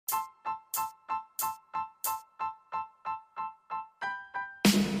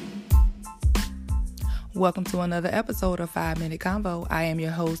Welcome to another episode of 5 Minute Convo. I am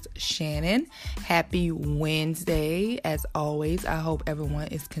your host, Shannon. Happy Wednesday. As always, I hope everyone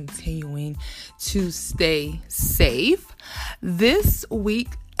is continuing to stay safe. This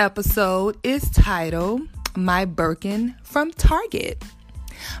week's episode is titled, My Birkin from Target.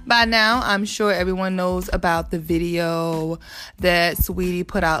 By now, I'm sure everyone knows about the video that Sweetie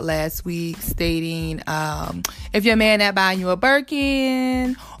put out last week stating, if your man not buying you a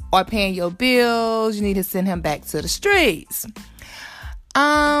Birkin or paying your bills, you need to send him back to the streets.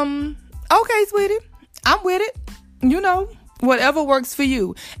 Okay, Sweetie, I'm with it. You know, whatever works for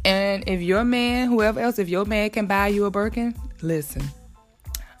you. And if your man, whoever else, if your man can buy you a Birkin, listen,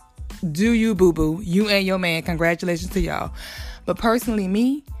 do you, boo-boo. You and your man, congratulations to y'all. But personally,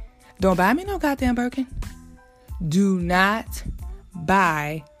 me, don't buy me no goddamn Birkin. Do not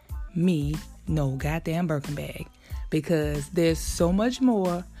buy me no goddamn Birkin bag. Because there's so much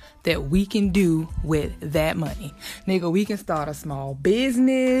more that we can do with that money. Nigga, we can start a small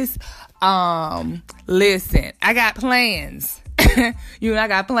business. Listen, I got plans. I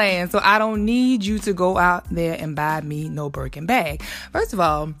got plans. So I don't need you to go out there and buy me no Birkin bag. First of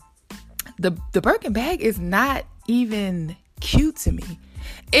all, the Birkin bag is not even cute to me.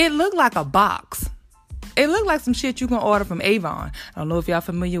 It looked like a box. It looked like some shit you can order from Avon. I don't know if y'all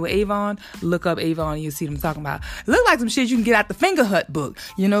familiar with Avon. Look up Avon and you'll see what I'm talking about. It looked like some shit you can get out the Finger Hut book.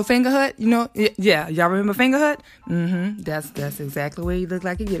 You know Finger Hut? You know? Yeah. Y'all remember Finger Hut? That's exactly where you look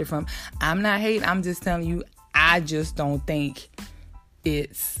like you get it from. I'm not hating. I'm just telling you, I just don't think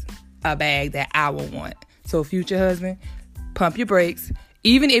it's a bag that I would want. So future husband, pump your brakes.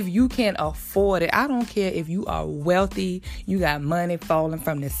 Even if you can afford it, I don't care if you are wealthy, you got money falling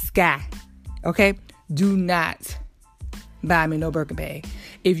from the sky. Okay? Do not buy me no Birkin bag.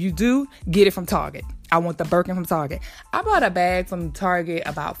 If you do, get it from Target. I want the Birkin from Target. I bought a bag from Target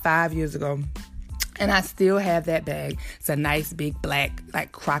about 5 years ago, and I still have that bag. It's a nice big black,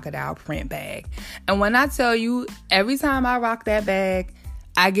 like crocodile print bag. And when I tell you, every time I rock that bag,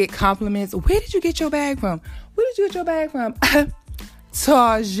 I get compliments. Where did you get your bag from? Where did you get your bag from?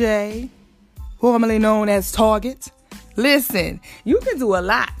 Target, formerly known as Target. Listen, you can do a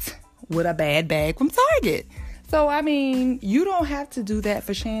lot with a bad bag from Target. So, I mean, you don't have to do that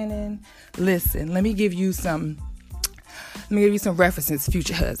for Shannon. Listen, let me give you some references,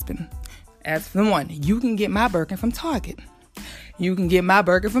 future husband. As for one, you can get my Birkin from Target. You can get my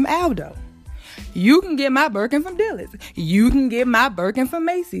Birkin from Aldo. You can get my Birkin from Dillard's. You can get my Birkin from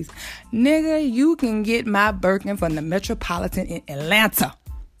Macy's. Nigga, you can get my Birkin from the Metropolitan in Atlanta.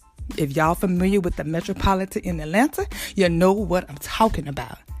 If y'all familiar with the Metropolitan in Atlanta, you know what I'm talking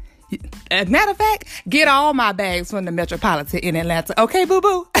about. As a matter of fact, get all my bags from the Metropolitan in Atlanta. Okay,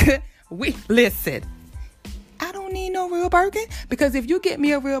 boo-boo? Listen, I don't need no real Birkin, because if you get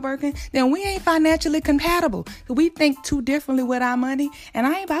me a real Birkin, then we ain't financially compatible. We think too differently with our money, and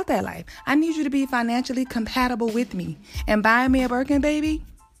I ain't about that life. I need you to be financially compatible with me. And buying me a Birkin, baby,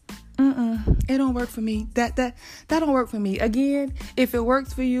 it don't work for me. That don't work for me. Again, if it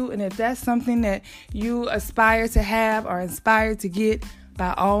works for you, and if that's something that you aspire to have or inspire to get,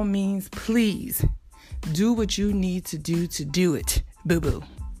 by all means, please do what you need to do it, boo-boo.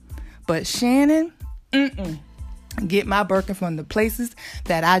 But Shannon, get my Birkin from the places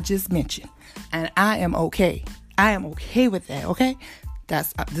that I just mentioned, and I am okay. I am okay with that. Okay,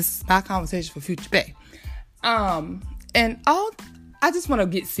 this is my conversation for future bae. I just want to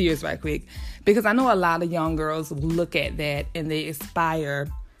get serious right quick, because I know a lot of young girls look at that and they aspire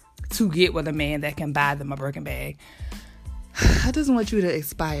to get with a man that can buy them a Birkin bag. I just want you to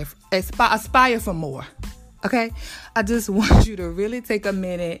aspire for more. Okay? I just want you to really take a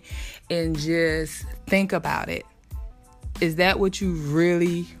minute and just think about it. Is that what you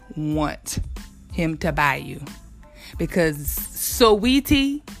really want him to buy you? Because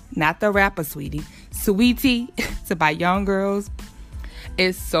Sweetie, not the rapper Sweetie, Sweetie to buy young girls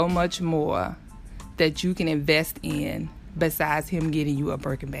is so much more that you can invest in besides him getting you a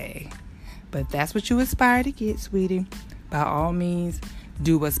Birkin bag. But that's what you aspire to get, Sweetie. By all means,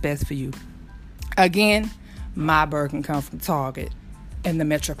 do what's best for you. Again, my Birkin comes from Target and the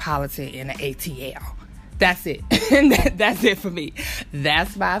Metropolitan and the ATL. That's it. That's it for me.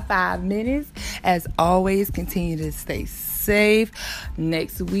 That's my 5 minutes. As always, continue to stay safe.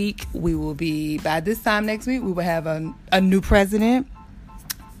 Next week, by this time next week, we will have a new president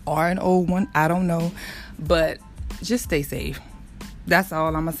or an old one. I don't know. But just stay safe. That's all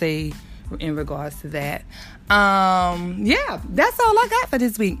I'm going to say in regards to that. That's all I got for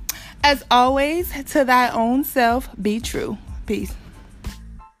this week. As always, to thy own self, be true. Peace.